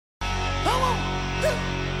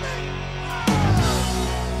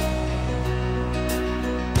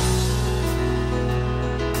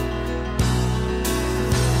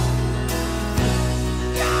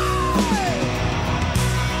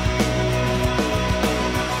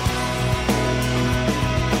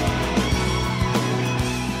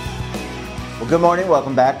Good morning.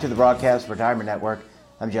 Welcome back to the Broadcast Retirement Network.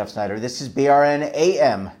 I'm Jeff Snyder. This is BRN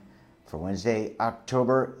AM for Wednesday,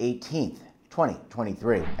 October 18th,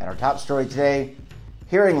 2023. And our top story today,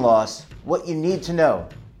 hearing loss, what you need to know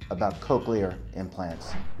about cochlear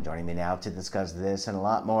implants. Joining me now to discuss this and a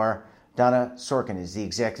lot more, Donna Sorkin is the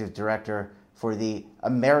Executive Director for the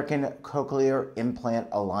American Cochlear Implant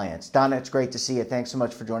Alliance. Donna, it's great to see you. Thanks so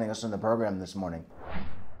much for joining us on the program this morning.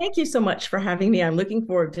 Thank you so much for having me. I'm looking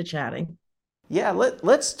forward to chatting. Yeah,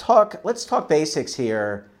 let's talk basics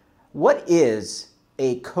here. What is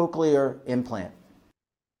a cochlear implant?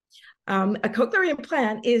 A cochlear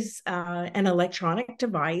implant is an electronic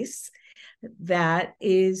device that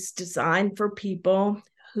is designed for people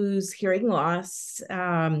whose hearing loss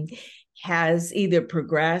has either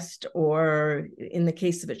progressed or, in the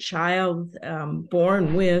case of a child,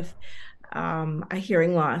 born with a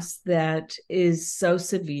hearing loss that is so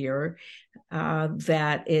severe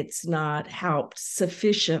that it's not helped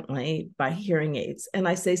sufficiently by hearing aids. And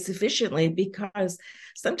I say sufficiently because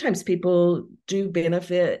sometimes people do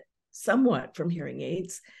benefit somewhat from hearing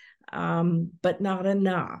aids, but not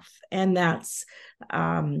enough. And that's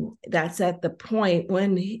at the point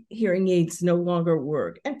when hearing aids no longer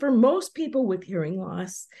work. And for most people with hearing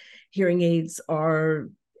loss, hearing aids are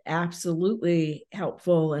absolutely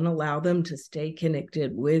helpful and allow them to stay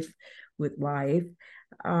connected with life.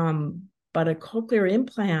 But a cochlear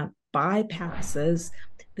implant bypasses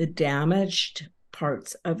the damaged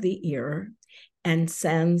parts of the ear and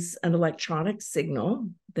sends an electronic signal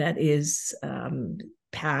that is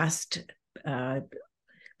passed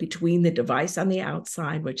between the device on the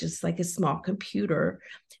outside, which is like a small computer,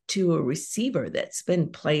 to a receiver that's been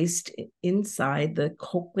placed inside the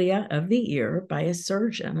cochlea of the ear by a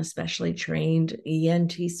surgeon, a specially trained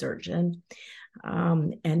ENT surgeon.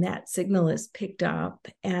 And that signal is picked up,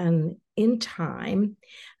 and in time,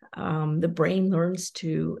 the brain learns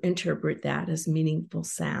to interpret that as meaningful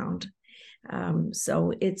sound.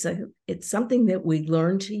 So it's something that we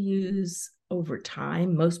learn to use over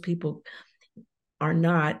time. Most people are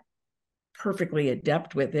not perfectly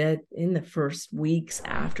adept with it in the first weeks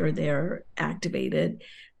after they're activated,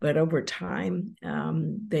 but over time,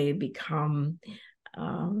 they become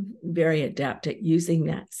very adept at using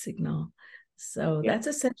that signal. So that's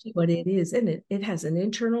essentially what it is. And it has an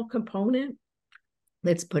internal component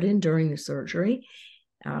that's put in during the surgery,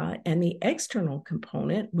 and the external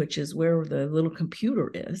component, which is where the little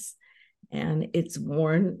computer is, and it's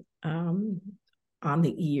worn on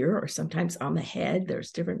the ear or sometimes on the head.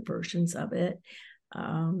 There's different versions of it.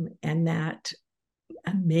 And that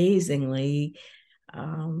amazingly,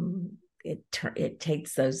 it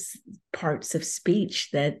takes those parts of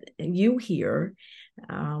speech that you hear,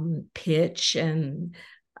 pitch and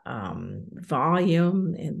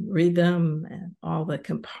volume and rhythm and all the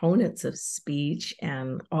components of speech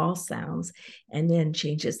and all sounds, and then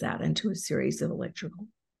changes that into a series of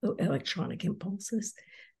electronic impulses.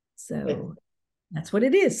 So that's what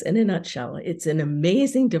it is in a nutshell. It's an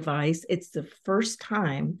amazing device. It's the first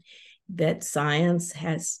time that science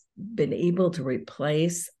has been able to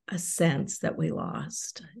replace a sense that we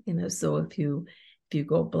lost. So if you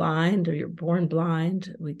go blind or you're born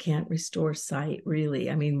blind, we can't restore sight, really.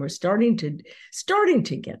 I mean, we're starting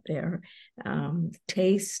to get there.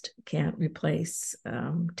 Taste can't replace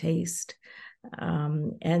taste.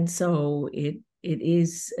 And so it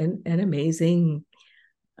is an amazing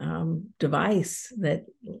device that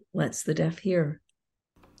lets the deaf hear.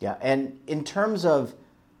 Yeah, and in terms of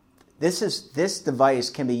this device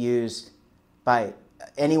can be used by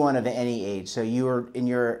anyone of any age. So you were in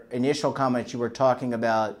your initial comments, you were talking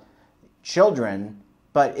about children,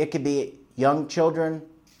 but it could be young children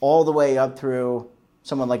all the way up through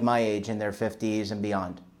someone like my age in their 50s and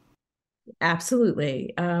beyond.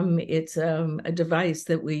 Absolutely. It's a device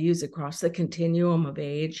that we use across the continuum of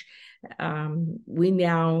age. We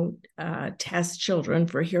now test children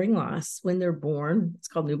for hearing loss when they're born. It's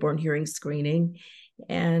called newborn hearing screening.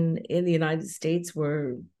 And in the United States,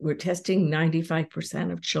 we're testing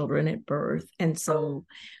 95% of children at birth. And so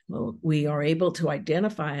we are able to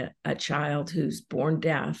identify a child who's born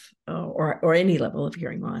deaf or any level of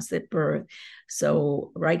hearing loss at birth.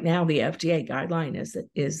 So right now, the FDA guideline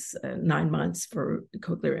is 9 months for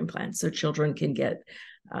cochlear implants. So children can get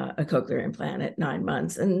a cochlear implant at 9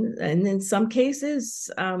 months. And in some cases,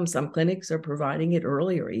 some clinics are providing it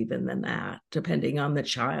earlier even than that, depending on the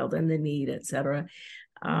child and the need, et cetera.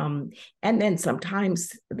 And then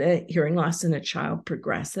sometimes the hearing loss in a child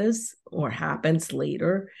progresses or happens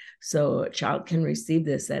later. So a child can receive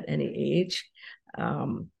this at any age,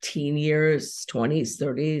 teen years, 20s,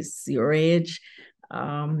 30s, your age.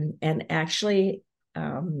 And actually,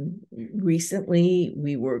 Recently,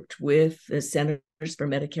 we worked with the Centers for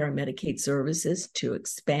Medicare and Medicaid Services to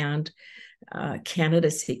expand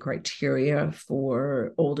candidacy criteria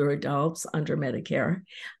for older adults under Medicare.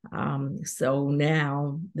 So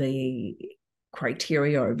now the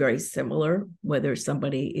criteria are very similar, whether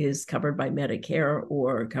somebody is covered by Medicare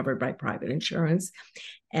or covered by private insurance.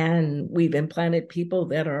 And we've implanted people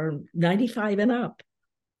that are 95 and up.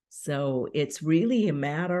 So it's really a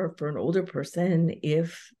matter for an older person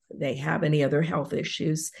if they have any other health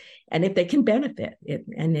issues and if they can benefit.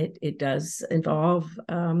 It does involve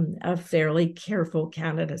a fairly careful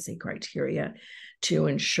candidacy criteria to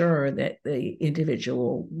ensure that the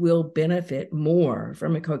individual will benefit more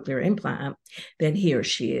from a cochlear implant than he or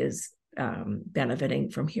she is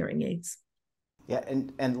benefiting from hearing aids. Yeah,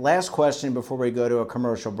 and last question before we go to a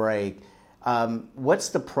commercial break. What's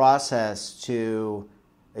the process to,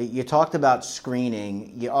 you talked about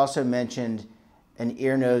screening, you also mentioned an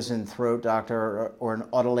ear, nose, and throat doctor or an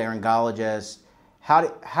otolaryngologist.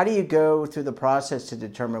 How do you go through the process to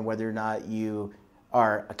determine whether or not you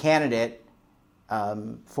are a candidate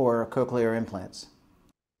for cochlear implants?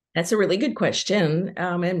 That's a really good question.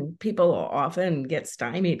 And people often get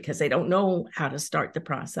stymied because they don't know how to start the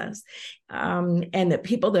process. And the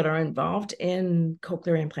people that are involved in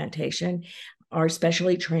cochlear implantation are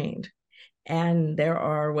specially trained. And there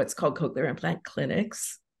are what's called cochlear implant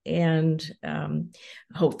clinics. And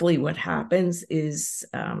hopefully what happens is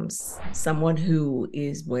someone who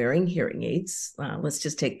is wearing hearing aids, let's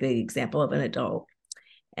just take the example of an adult,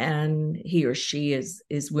 and he or she is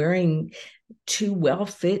wearing two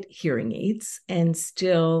well-fit hearing aids and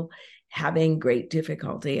still having great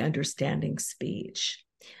difficulty understanding speech,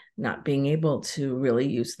 not being able to really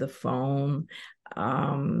use the phone,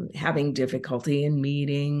 having difficulty in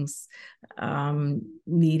meetings,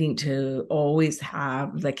 needing to always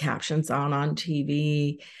have the captions on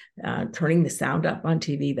TV, turning the sound up on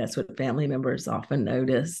TV. That's what family members often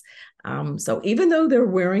notice. So even though they're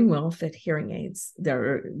wearing well-fit hearing aids,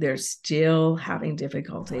 they're still having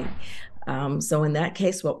difficulty. So in that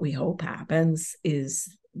case, what we hope happens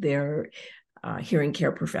is their hearing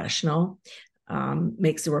care professional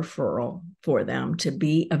makes a referral for them to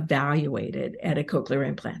be evaluated at a cochlear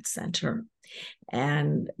implant center.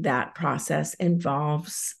 And that process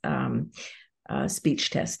involves speech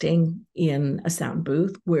testing in a sound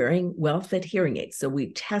booth wearing well-fit hearing aids. So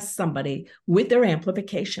we test somebody with their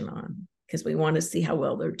amplification on because we want to see how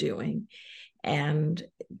well they're doing. And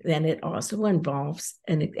then it also involves,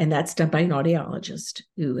 and that's done by an audiologist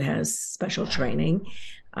who has special training.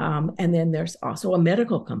 And then there's also a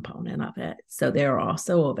medical component of it. So they're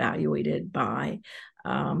also evaluated by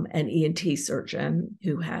an ENT surgeon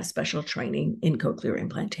who has special training in cochlear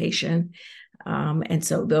implantation. And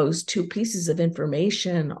so those two pieces of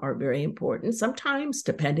information are very important. Sometimes,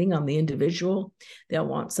 depending on the individual, they'll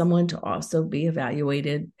want someone to also be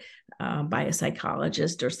evaluated by a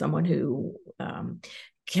psychologist or someone who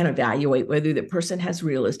can evaluate whether the person has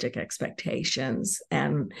realistic expectations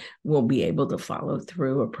and will be able to follow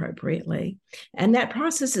through appropriately. And that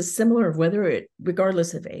process is similar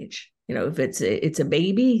regardless of age. You know, if it's a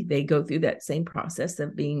baby, they go through that same process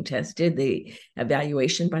of being tested. The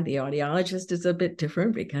evaluation by the audiologist is a bit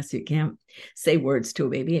different because you can't say words to a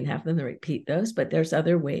baby and have them repeat those. But there's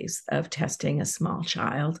other ways of testing a small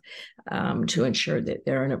child to ensure that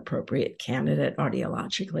they're an appropriate candidate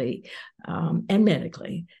audiologically and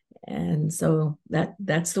medically. And so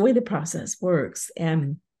that's the way the process works.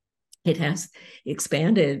 And it has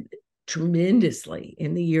expanded tremendously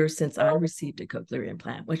in the years since I received a cochlear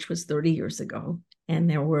implant, which was 30 years ago. And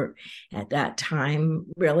there were, at that time,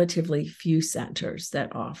 relatively few centers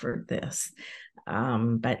that offered this.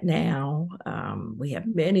 But now we have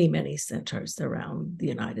many, many centers around the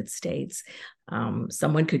United States.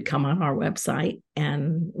 Someone could come on our website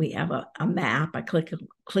and we have a map, a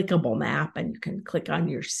clickable map, and you can click on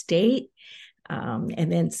your state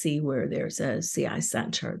and then see where there's a CI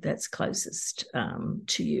center that's closest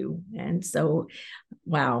to you. And so,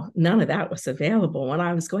 wow, none of that was available when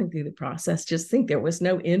I was going through the process. Just think there was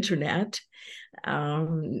no internet,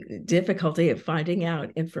 difficulty of finding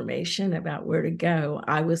out information about where to go.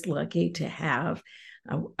 I was lucky to have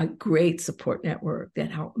a great support network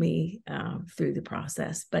that helped me through the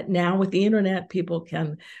process. But now with the internet, people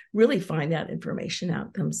can really find that information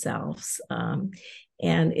out themselves.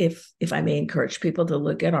 And if I may encourage people to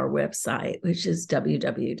look at our website, which is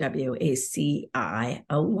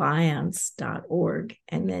www.acialliance.org,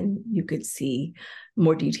 and then you could see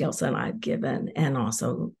more details than I've given, and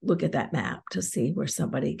also look at that map to see where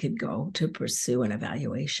somebody could go to pursue an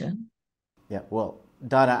evaluation. Yeah, well,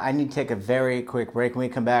 Donna, I need to take a very quick break. When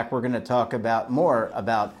we come back, we're going to talk about more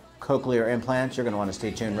about cochlear implants. You're going to want to stay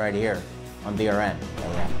tuned right here on BRN.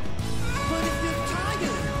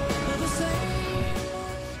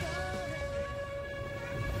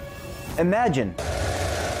 Imagine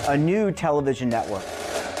a new television network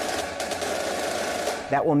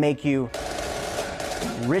that will make you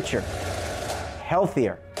richer,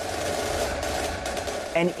 healthier,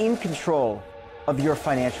 and in control of your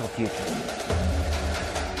financial future.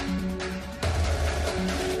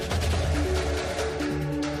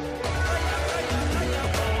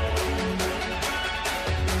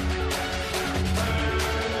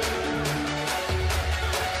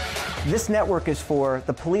 This network is for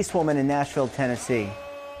the policewoman in Nashville, Tennessee,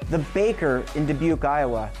 the baker in Dubuque,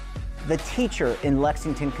 Iowa, the teacher in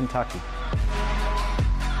Lexington, Kentucky.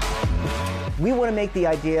 We want to make the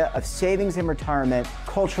idea of savings and retirement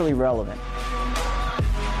culturally relevant.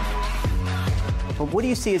 But what do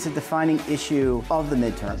you see as a defining issue of the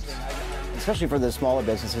midterms, especially for the smaller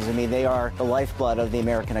businesses? I mean, they are the lifeblood of the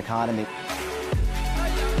American economy.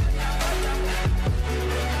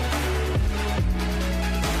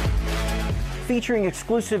 Featuring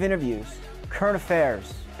exclusive interviews, current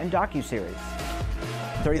affairs, and docuseries.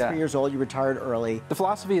 33 years old, you retired early. The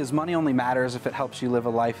philosophy is money only matters if it helps you live a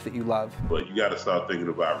life that you love. But you got to start thinking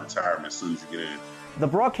about retirement as soon as you get in. The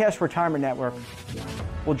Broadcast Retirement Network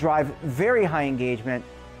will drive very high engagement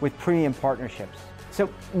with premium partnerships. So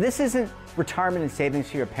this isn't retirement and savings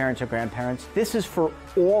for your parents or grandparents. This is for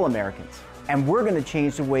all Americans. And we're going to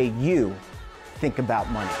change the way you think about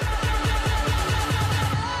money.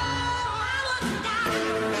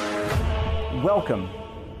 Welcome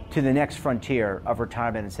to the next frontier of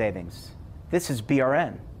retirement and savings. This is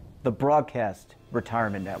BRN, the Broadcast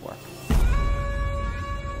Retirement Network.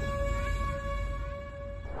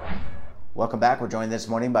 Welcome back. We're joined this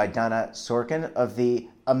morning by Donna Sorkin of the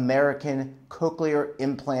American Cochlear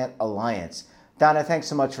Implant Alliance. Donna, thanks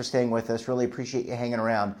so much for staying with us. Really appreciate you hanging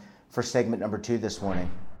around for segment number 2 this morning.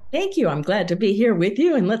 Thank you. I'm glad to be here with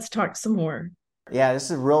you, and let's talk some more. Yeah, this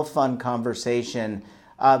is a real fun conversation.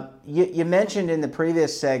 You mentioned in the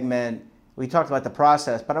previous segment, we talked about the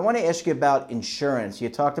process, but I want to ask you about insurance. You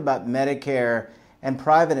talked about Medicare and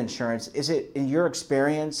private insurance. Is it in your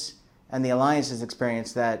experience and the Alliance's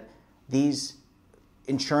experience that these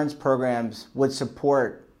insurance programs would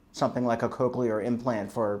support something like a cochlear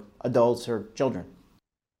implant for adults or children?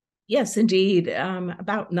 Yes, indeed.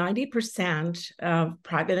 About 90% of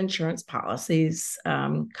private insurance policies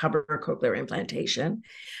cover cochlear implantation.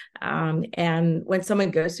 And when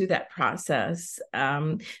someone goes through that process,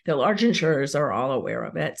 the large insurers are all aware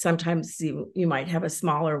of it. Sometimes you might have a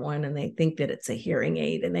smaller one and they think that it's a hearing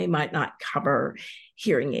aid and they might not cover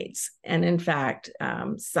hearing aids. And in fact,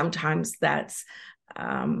 sometimes that's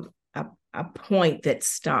a point that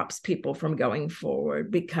stops people from going forward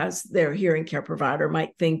because their hearing care provider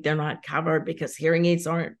might think they're not covered because hearing aids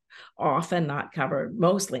aren't often not covered,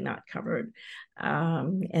 mostly not covered.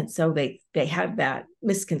 And so they have that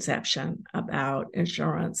misconception about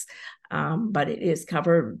insurance. But it is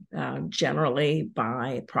covered generally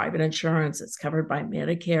by private insurance. It's covered by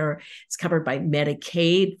Medicare. It's covered by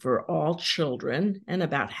Medicaid for all children. And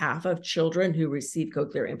about half of children who receive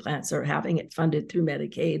cochlear implants are having it funded through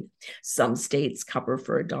Medicaid. Some states cover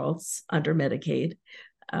for adults under Medicaid.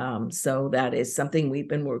 So that is something we've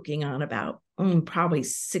been working on. About probably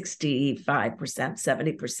 65%,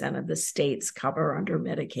 70% of the states cover under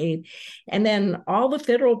Medicaid. And then all the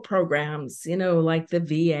federal programs, like the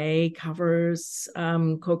VA covers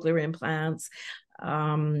cochlear implants.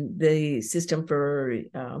 The system for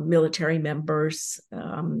military members,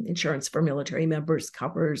 insurance for military members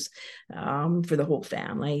covers for the whole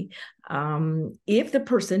family. If the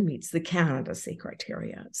person meets the candidacy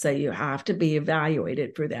criteria, so you have to be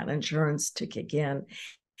evaluated for that insurance to kick in.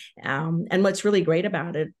 And what's really great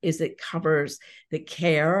about it is it covers the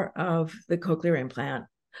care of the cochlear implant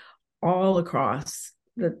all across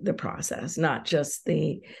the process, not just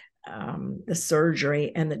the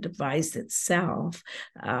surgery and the device itself,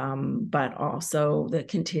 but also the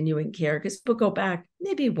continuing care, because people go back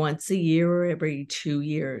maybe once a year or every 2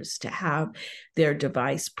 years to have their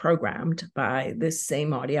device programmed by the same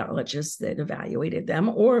audiologist that evaluated them,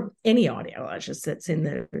 or any audiologist that's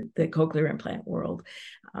in the cochlear implant world.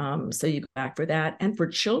 So you go back for that. And for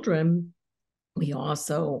children, we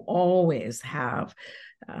also always have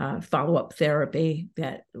follow-up therapy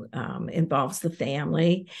that involves the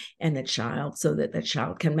family and the child so that the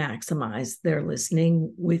child can maximize their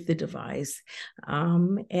listening with the device.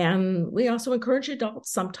 And we also encourage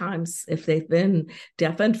adults sometimes, if they've been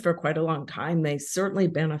deafened for quite a long time, they certainly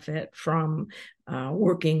benefit from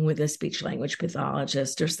working with a speech language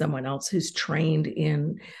pathologist or someone else who's trained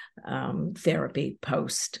in therapy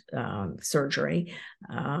post surgery.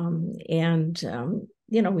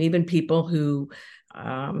 Even people who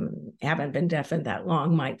haven't been deafened that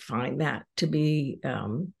long might find that to be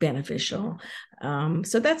beneficial.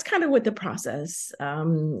 So that's kind of what the process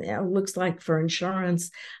looks like for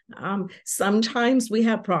insurance. Sometimes we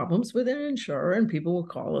have problems with an insurer and people will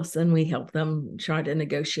call us and we help them try to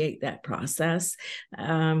negotiate that process.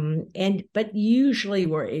 But usually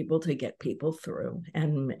we're able to get people through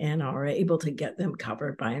and are able to get them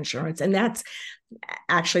covered by insurance. And that's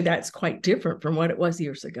quite different from what it was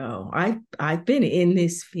years ago. I've been in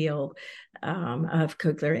this field of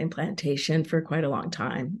cochlear implantation for quite a long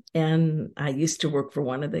time, and I used to work for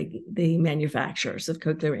one of the manufacturers of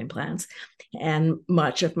cochlear implants, and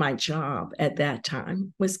much of my job at that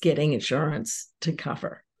time was getting insurance to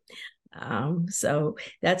cover. So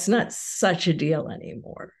that's not such a deal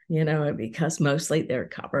anymore, because mostly they're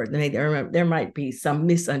covered. There might be some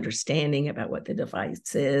misunderstanding about what the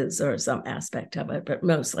device is or some aspect of it, but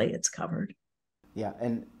mostly it's covered. Yeah,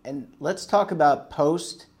 and let's talk about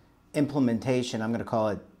post-implementation. I'm going to call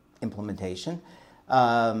it implementation.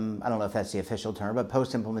 I don't know if that's the official term, but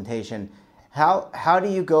post-implementation. How do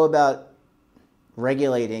you go about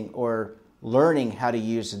regulating or learning how to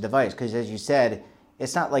use the device? Because as you said,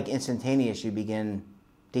 it's not like instantaneous. You begin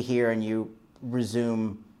to hear and you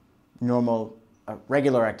resume normal,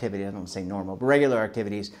 regular activity. I don't say normal, but regular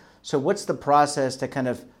activities. So what's the process to kind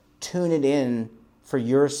of tune it in for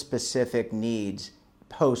your specific needs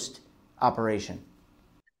post-operation?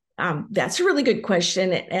 That's a really good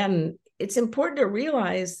question. And it's important to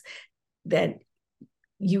realize that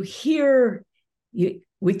you hear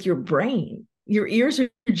with your brain. Your ears are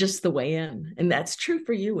just the way in, and that's true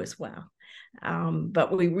for you as well.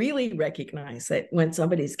 But we really recognize that when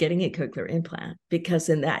somebody's getting a cochlear implant, because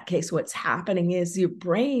in that case, what's happening is your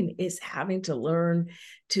brain is having to learn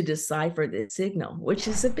to decipher the signal, which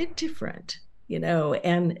is a bit different,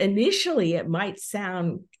 and initially it might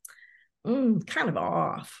sound kind of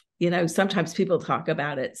off. Sometimes people talk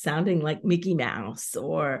about it sounding like Mickey Mouse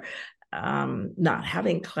or not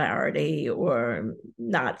having clarity or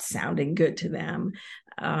not sounding good to them.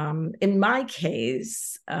 In my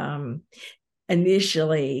case,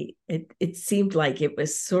 initially, it seemed like it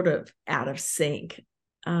was sort of out of sync.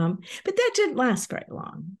 But that didn't last very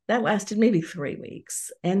long. That lasted maybe 3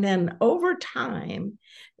 weeks. And then over time,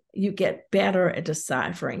 you get better at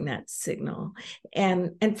deciphering that signal.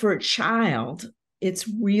 And for a child, it's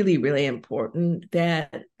really, really important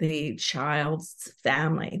that the child's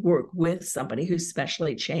family work with somebody who's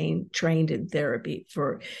specially trained in therapy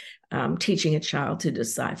for teaching a child to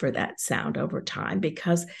decipher that sound over time,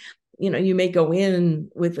 because you may go in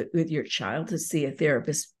with your child to see a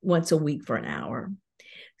therapist once a week for an hour.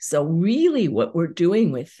 So really what we're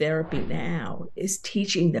doing with therapy now is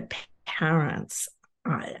teaching the parents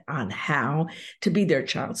on how to be their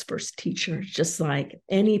child's first teacher, just like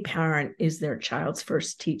any parent is their child's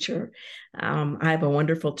first teacher. I have a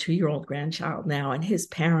wonderful 2-year-old grandchild now, and his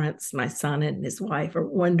parents, my son and his wife, are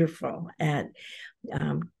wonderful at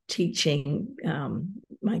teaching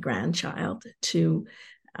my grandchild to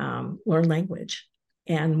learn language.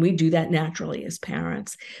 And we do that naturally as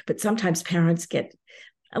parents. But sometimes parents get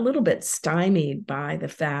a little bit stymied by the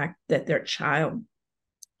fact that their child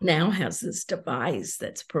now has this device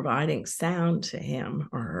that's providing sound to him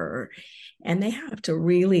or her, and they have to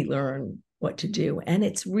really learn what to do. And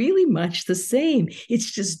it's really much the same. It's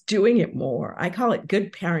just doing it more. I call it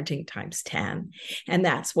good parenting times 10. And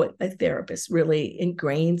that's what a therapist really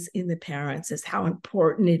ingrains in the parents, is how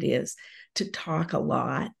important it is to talk a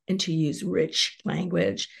lot and to use rich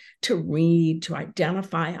language, to read, to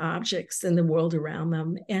identify objects in the world around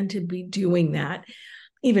them, and to be doing that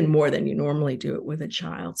even more than you normally do it with a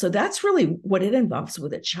child. So that's really what it involves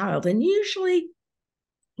with a child. And usually,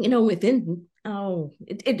 within,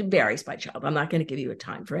 it varies by child. I'm not going to give you a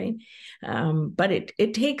time frame, but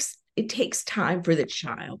it takes time for the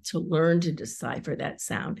child to learn to decipher that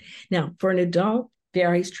sound. Now, for an adult,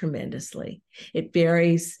 varies tremendously. It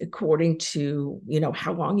varies according to,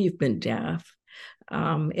 how long you've been deaf.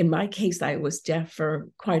 In my case, I was deaf for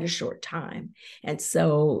quite a short time. And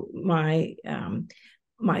so my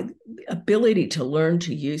ability to learn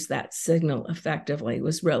to use that signal effectively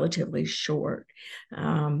was relatively short.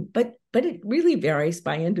 But But it really varies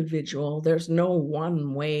by individual. There's no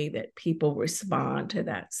one way that people respond to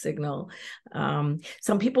that signal.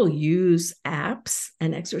 Some people use apps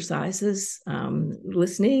and exercises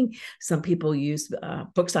listening. Some people use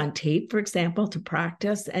books on tape, for example, to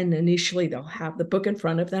practice. And initially they'll have the book in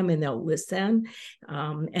front of them and they'll listen.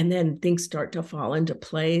 And then things start to fall into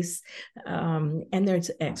place. And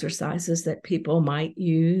there's exercises that people might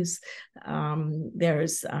use.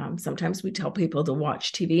 There's sometimes we tell people to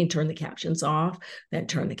watch TV and turn the captions off, then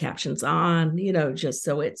turn the captions on, just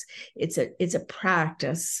so it's a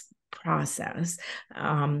practice process.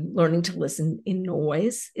 Learning to listen in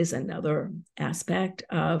noise is another aspect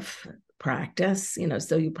of practice,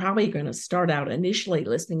 so you're probably going to start out initially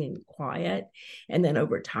listening in quiet, and then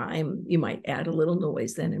over time you might add a little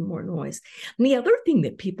noise then and more noise. And the other thing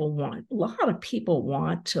that people want, a lot of people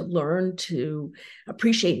want to learn to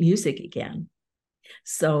appreciate music again.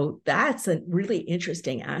 So that's a really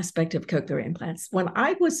interesting aspect of cochlear implants. When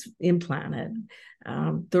I was implanted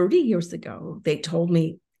 30 years ago, they told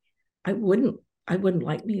me I wouldn't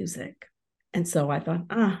like music. And so I thought,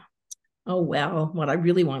 oh, well, what I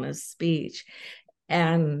really want is speech.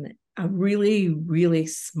 And a really, really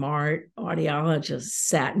smart audiologist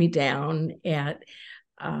sat me down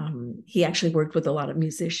he actually worked with a lot of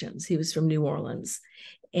musicians. He was from New Orleans.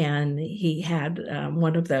 And he had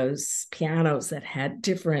one of those pianos that had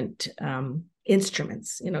different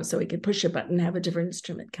instruments, so he could push a button and have a different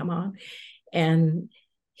instrument come on. And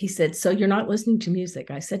he said, "So you're not listening to music?"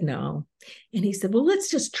 I said, "No." And he said, "Well, let's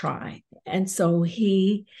just try." And so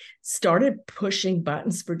he started pushing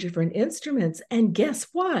buttons for different instruments. And guess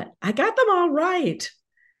what? I got them all right.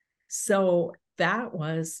 So that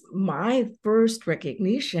was my first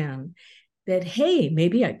recognition that, hey,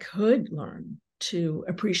 maybe I could learn to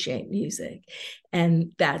appreciate music.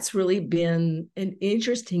 And that's really been an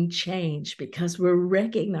interesting change because we're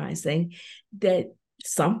recognizing that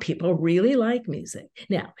some people really like music.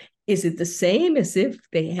 Now, is it the same as if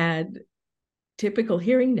they had typical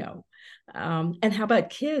hearing? No. And how about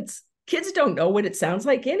kids? Kids don't know what it sounds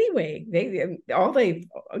like anyway. All they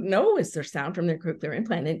know is their sound from their cochlear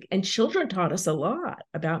implant. And children taught us a lot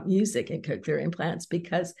about music and cochlear implants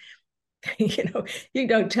because you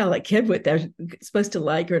don't tell a kid what they're supposed to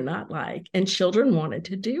like or not like. And children wanted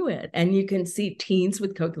to do it. And you can see teens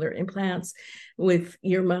with cochlear implants with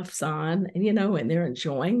earmuffs on, and they're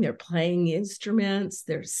enjoying, they're playing instruments,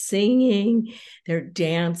 they're singing, they're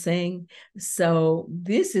dancing. So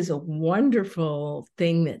this is a wonderful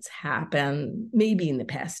thing that's happened maybe in the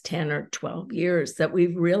past 10 or 12 years that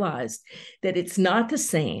we've realized that it's not the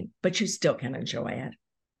same, but you still can enjoy it.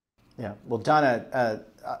 Yeah. Well, Donna,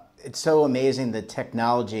 it's so amazing the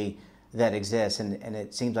technology that exists, and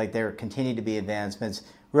it seems like there continue to be advancements.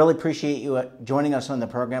 Really appreciate you joining us on the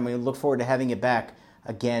program. We look forward to having you back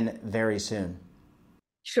again very soon.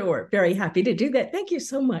 Sure. Very happy to do that. Thank you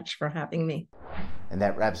so much for having me. And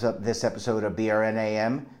that wraps up this episode of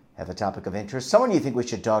BRNAM. Have a topic of interest, someone you think we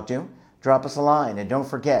should talk to, drop us a line. And don't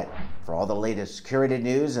forget, for all the latest curated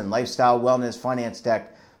news and lifestyle, wellness, finance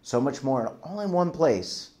tech, so much more, all in one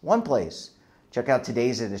place. Check out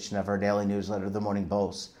today's edition of our daily newsletter, The Morning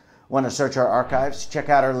Pulse. Want to search our archives, check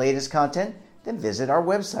out our latest content? Then visit our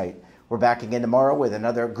website. We're back again tomorrow with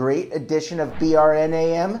another great edition of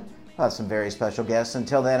BRNAM. We'll have some very special guests.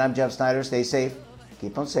 Until then, I'm Jeff Snyder. Stay safe,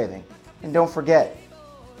 keep on saving. And don't forget,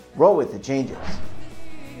 roll with the changes.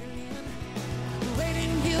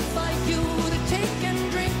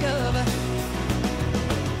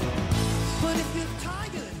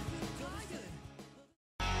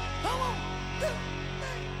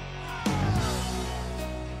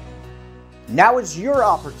 Now is your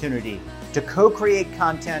opportunity to co-create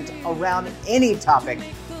content around any topic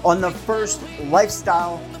on the first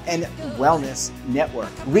lifestyle and wellness network.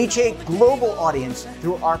 Reach a global audience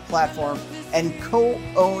through our platform and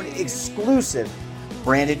co-own exclusive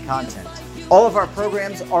branded content. All of our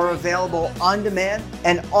programs are available on demand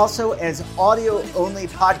and also as audio-only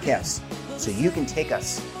podcasts, so you can take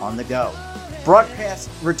us on the go. Broadcast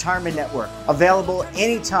Retirement Network, available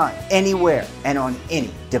anytime, anywhere, and on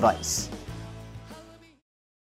any device.